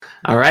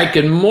All right,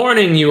 good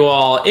morning, you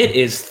all. It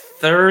is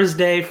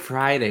Thursday,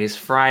 Friday's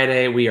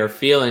Friday. We are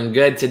feeling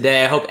good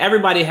today. I hope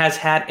everybody has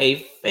had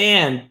a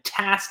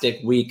fantastic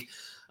week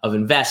of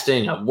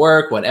investing, of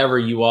work, whatever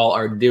you all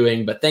are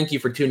doing. But thank you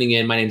for tuning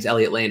in. My name is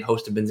Elliot Lane,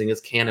 host of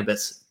Benzinga's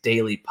Cannabis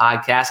Daily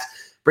Podcast,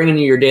 bringing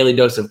you your daily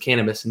dose of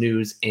cannabis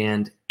news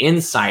and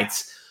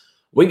insights.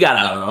 We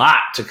got a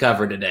lot to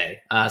cover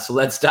today, so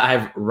let's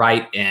dive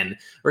right in.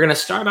 We're going to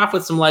start off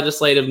with some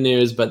legislative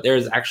news, but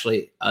there's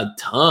actually a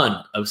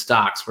ton of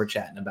stocks we're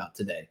chatting about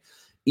today.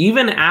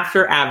 Even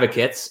after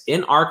advocates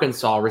in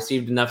Arkansas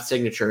received enough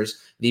signatures,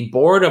 the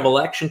Board of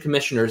Election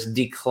Commissioners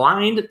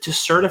declined to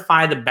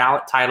certify the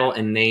ballot title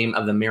and name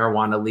of the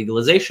marijuana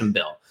legalization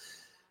bill.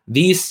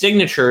 These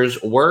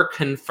signatures were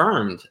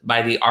confirmed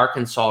by the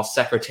Arkansas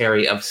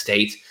Secretary of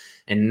State,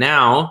 and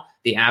now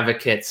the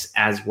advocates,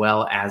 as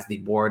well as the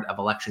Board of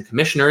Election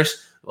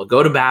Commissioners, will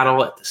go to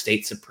battle at the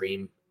state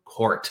Supreme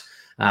Court.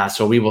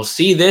 So we will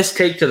see this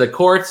take to the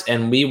courts,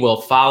 and we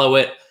will follow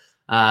it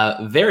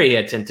very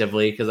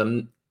attentively because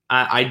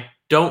I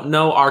don't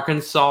know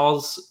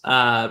Arkansas's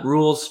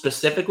rules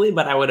specifically,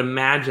 but I would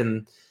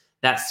imagine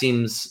that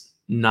seems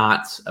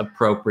not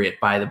appropriate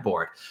by the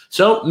board.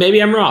 So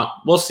maybe I'm wrong.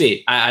 We'll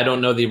see. I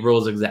don't know the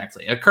rules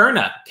exactly.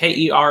 Akerna,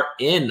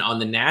 KERN, on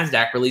the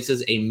NASDAQ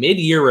releases a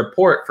mid-year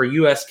report for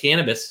U.S.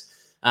 cannabis.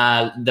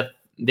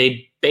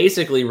 They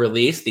basically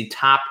released the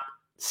top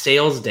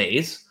sales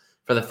days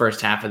for the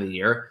first half of the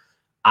year.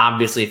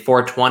 Obviously,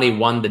 4/20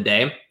 won the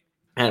day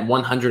at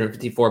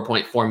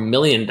 $154.4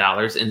 million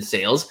in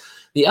sales.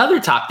 The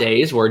other top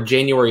days were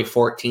January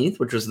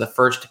 14th, which was the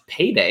first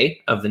payday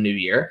of the new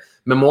year,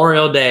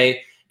 Memorial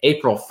Day,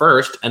 April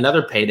 1st,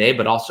 another payday,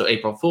 but also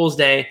April Fool's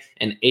Day,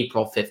 and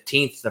April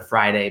 15th, the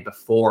Friday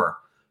before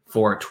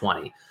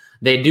 4/20.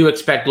 They do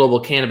expect global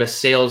cannabis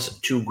sales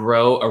to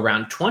grow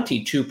around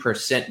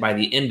 22% by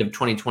the end of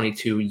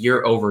 2022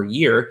 year over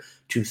year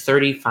to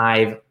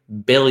 $35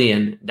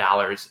 billion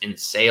in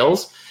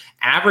sales.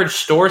 Average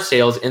store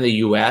sales in the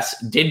U.S.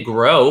 did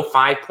grow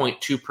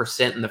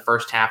 5.2% in the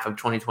first half of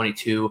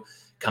 2022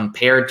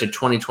 compared to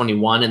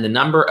 2021, and the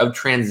number of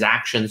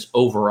transactions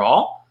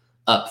overall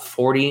up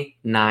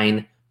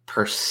 49%.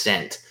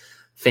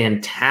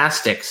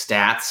 Fantastic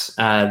stats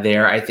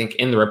there, I think,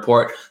 in the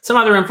report. Some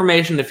other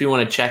information, if you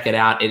want to check it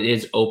out, it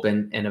is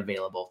open and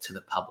available to the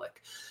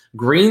public.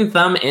 Green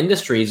Thumb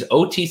Industries,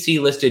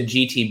 OTC-listed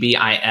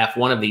GTBIF,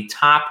 one of the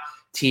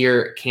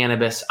top-tier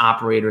cannabis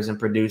operators and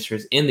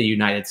producers in the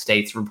United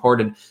States,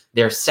 reported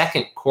their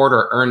second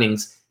quarter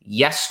earnings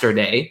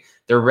yesterday.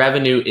 Their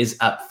revenue is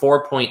up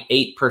 4.8%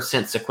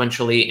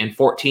 sequentially and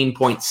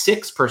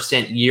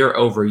 14.6% year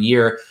over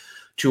year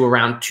to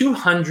around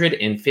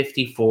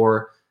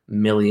 $254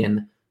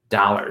 million.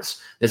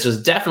 This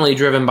was definitely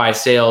driven by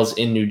sales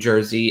in New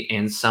Jersey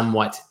and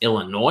somewhat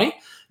Illinois.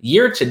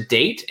 Year to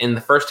date, in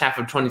the first half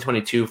of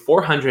 2022,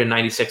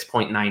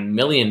 $496.9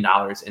 million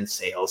in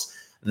sales.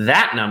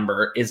 That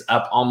number is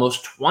up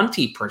almost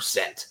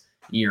 20%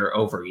 year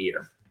over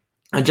year.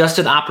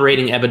 Adjusted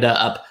operating EBITDA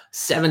up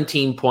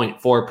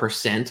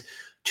 17.4%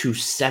 to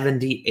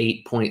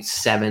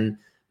 $78.7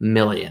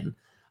 million.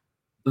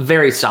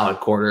 Very solid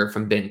quarter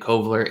from Ben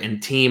Kovler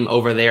and team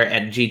over there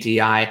at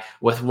GTI,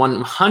 with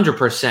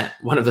 100%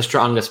 one of the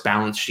strongest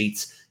balance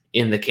sheets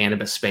in the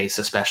cannabis space,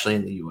 especially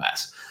in the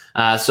U.S.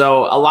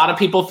 So a lot of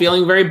people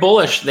feeling very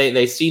bullish.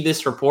 They see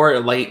this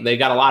report, like they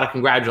got a lot of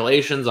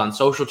congratulations on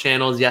social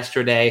channels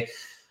yesterday.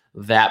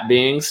 That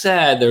being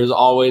said, there's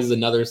always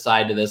another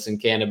side to this in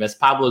cannabis.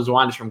 Pablo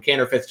Zuanich from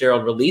Cantor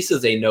Fitzgerald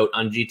releases a note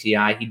on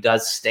GTI. He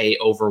does stay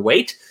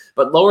overweight,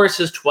 but lowers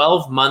his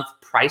 12-month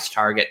price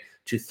target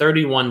to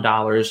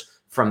 $31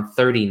 from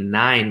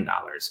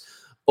 $39.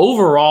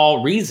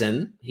 Overall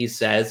reason, he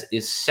says,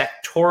 is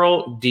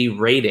sectoral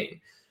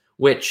derating,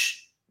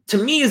 which to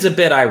me is a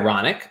bit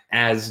ironic,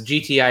 as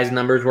GTI's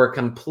numbers were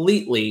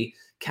completely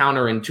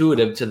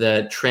counterintuitive to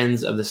the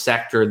trends of the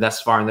sector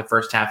thus far in the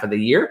first half of the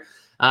year.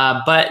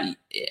 But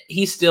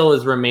he still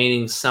is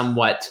remaining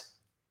somewhat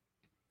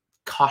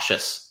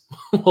cautious,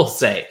 we'll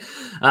say.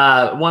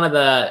 One of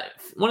the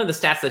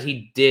stats that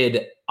he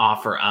did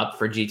offer up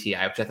for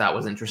GTI, which I thought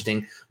was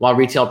interesting, while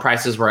retail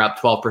prices were up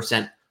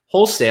 12%,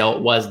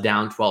 wholesale was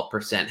down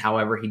 12%.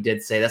 However, he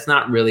did say that's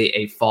not really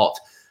a fault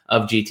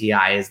of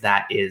GTI, as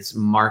that is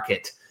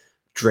market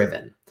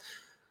driven.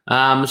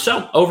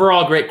 So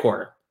overall, great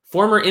quarter.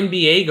 Former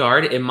NBA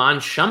guard Iman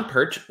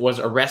Shumpert was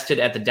arrested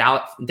at the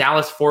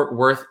Dallas-Fort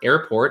Worth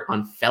airport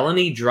on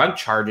felony drug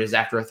charges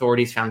after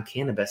authorities found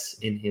cannabis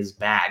in his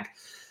bag.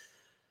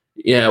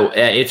 You know,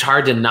 it's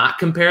hard to not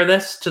compare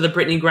this to the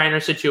Brittany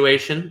Griner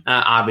situation.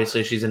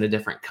 Obviously, she's in a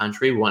different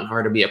country. We want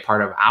her to be a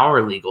part of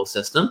our legal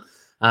system.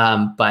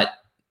 But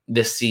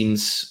this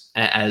seems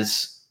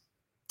as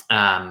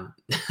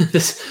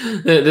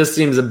this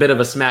seems a bit of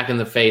a smack in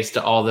the face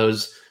to all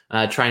those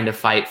trying to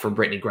fight for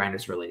Brittany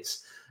Griner's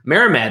release.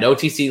 MariMed,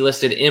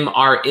 OTC-listed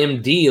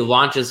MRMD,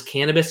 launches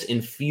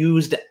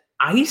cannabis-infused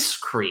ice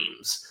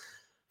creams.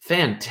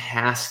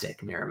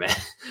 Fantastic, MariMed.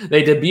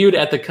 They debuted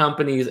at the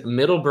company's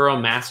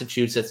Middleborough,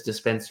 Massachusetts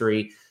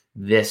dispensary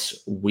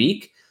this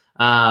week.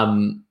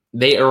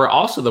 They are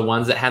also the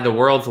ones that had the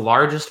world's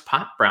largest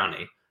pop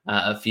brownie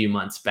a few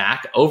months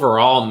back.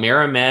 Overall,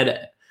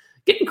 MariMed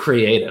getting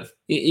creative.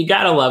 You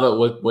got to love it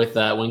with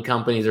when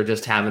companies are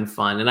just having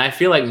fun. And I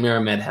feel like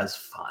MariMed has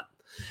fun.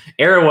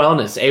 Ayr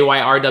Wellness,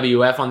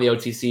 AYRWF on the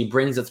OTC,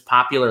 brings its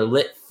popular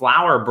Lit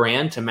Flower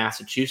brand to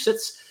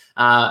Massachusetts.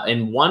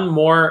 And one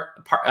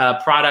more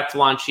product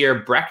launch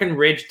here,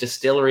 Breckenridge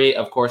Distillery,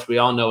 of course, we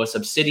all know a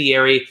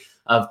subsidiary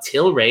of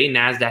Tilray,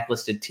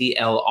 NASDAQ-listed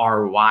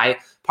TLRY,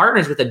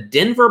 partners with the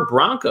Denver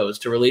Broncos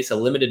to release a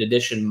limited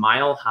edition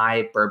Mile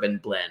High Bourbon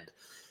Blend.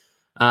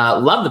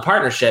 Love the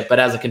partnership, but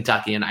as a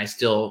Kentuckian, I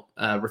still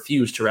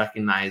refuse to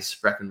recognize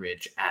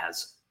Breckenridge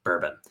as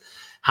bourbon.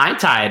 High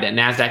Tide,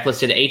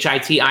 NASDAQ-listed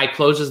HITI,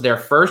 closes their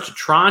first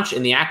tranche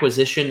in the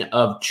acquisition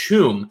of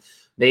Choom.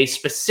 They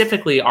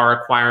specifically are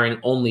acquiring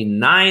only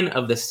 9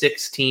 of the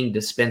 16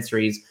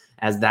 dispensaries,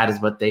 as that is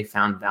what they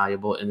found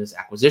valuable in this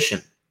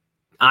acquisition.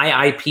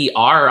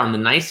 IIPR on the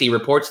NYSE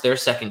reports their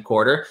second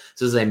quarter.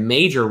 This is a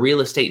major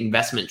real estate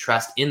investment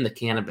trust in the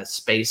cannabis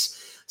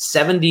space.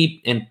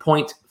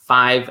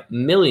 $70.5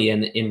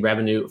 million in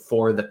revenue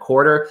for the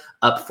quarter,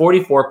 up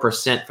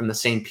 44% from the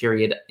same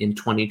period in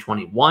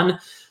 2021.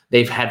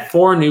 They've had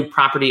 4 new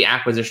property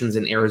acquisitions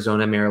in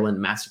Arizona,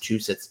 Maryland,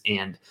 Massachusetts,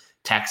 and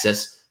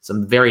Texas.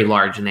 Some very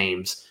large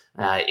names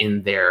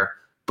in their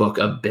book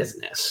of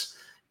business.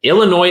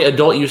 Illinois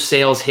adult use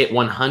sales hit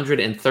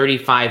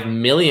 $135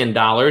 million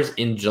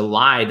in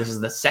July. This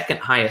is the second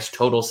highest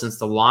total since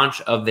the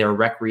launch of their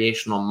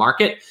recreational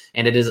market,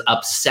 and it is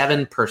up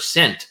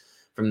 7%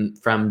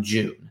 from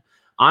June.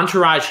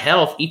 Entourage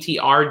Health,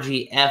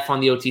 ETRGF on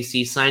the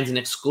OTC, signs an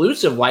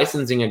exclusive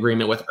licensing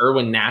agreement with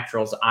Irwin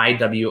Naturals,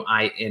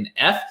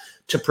 IWINF,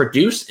 to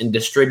produce and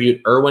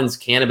distribute Irwin's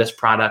cannabis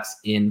products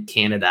in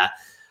Canada.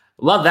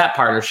 Love that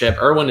partnership.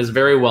 Irwin is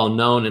very well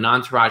known, and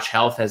Entourage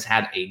Health has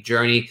had a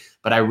journey,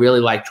 but I really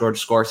like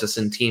George Scorsis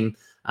and team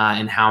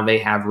and how they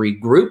have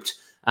regrouped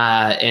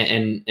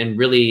and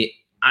really,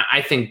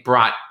 I think,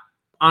 brought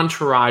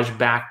Entourage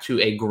back to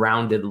a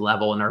grounded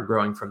level and are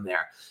growing from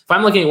there. If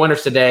I'm looking at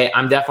winners today,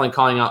 I'm definitely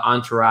calling out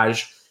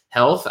Entourage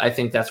Health. I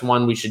think that's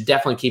one we should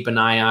definitely keep an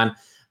eye on.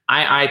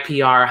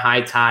 IIPR,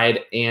 High Tide,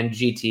 and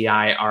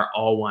GTI are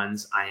all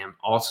ones I am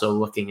also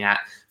looking at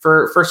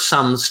for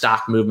some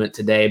stock movement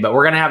today. But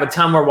we're going to have a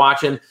ton more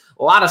watching.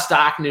 A lot of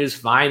stock news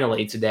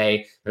finally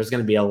today. There's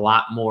going to be a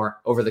lot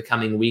more over the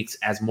coming weeks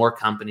as more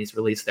companies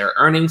release their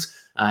earnings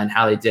and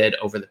how they did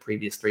over the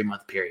previous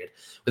 3-month period.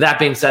 With that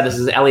being said, this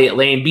is Elliot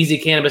Lane,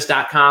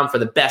 bzcannabis.com for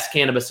the best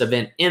cannabis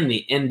event in the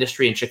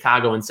industry in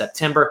Chicago in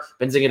September.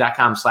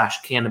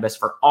 Benzinga.com/cannabis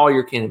for all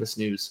your cannabis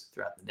news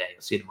throughout the day.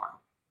 I'll see you tomorrow.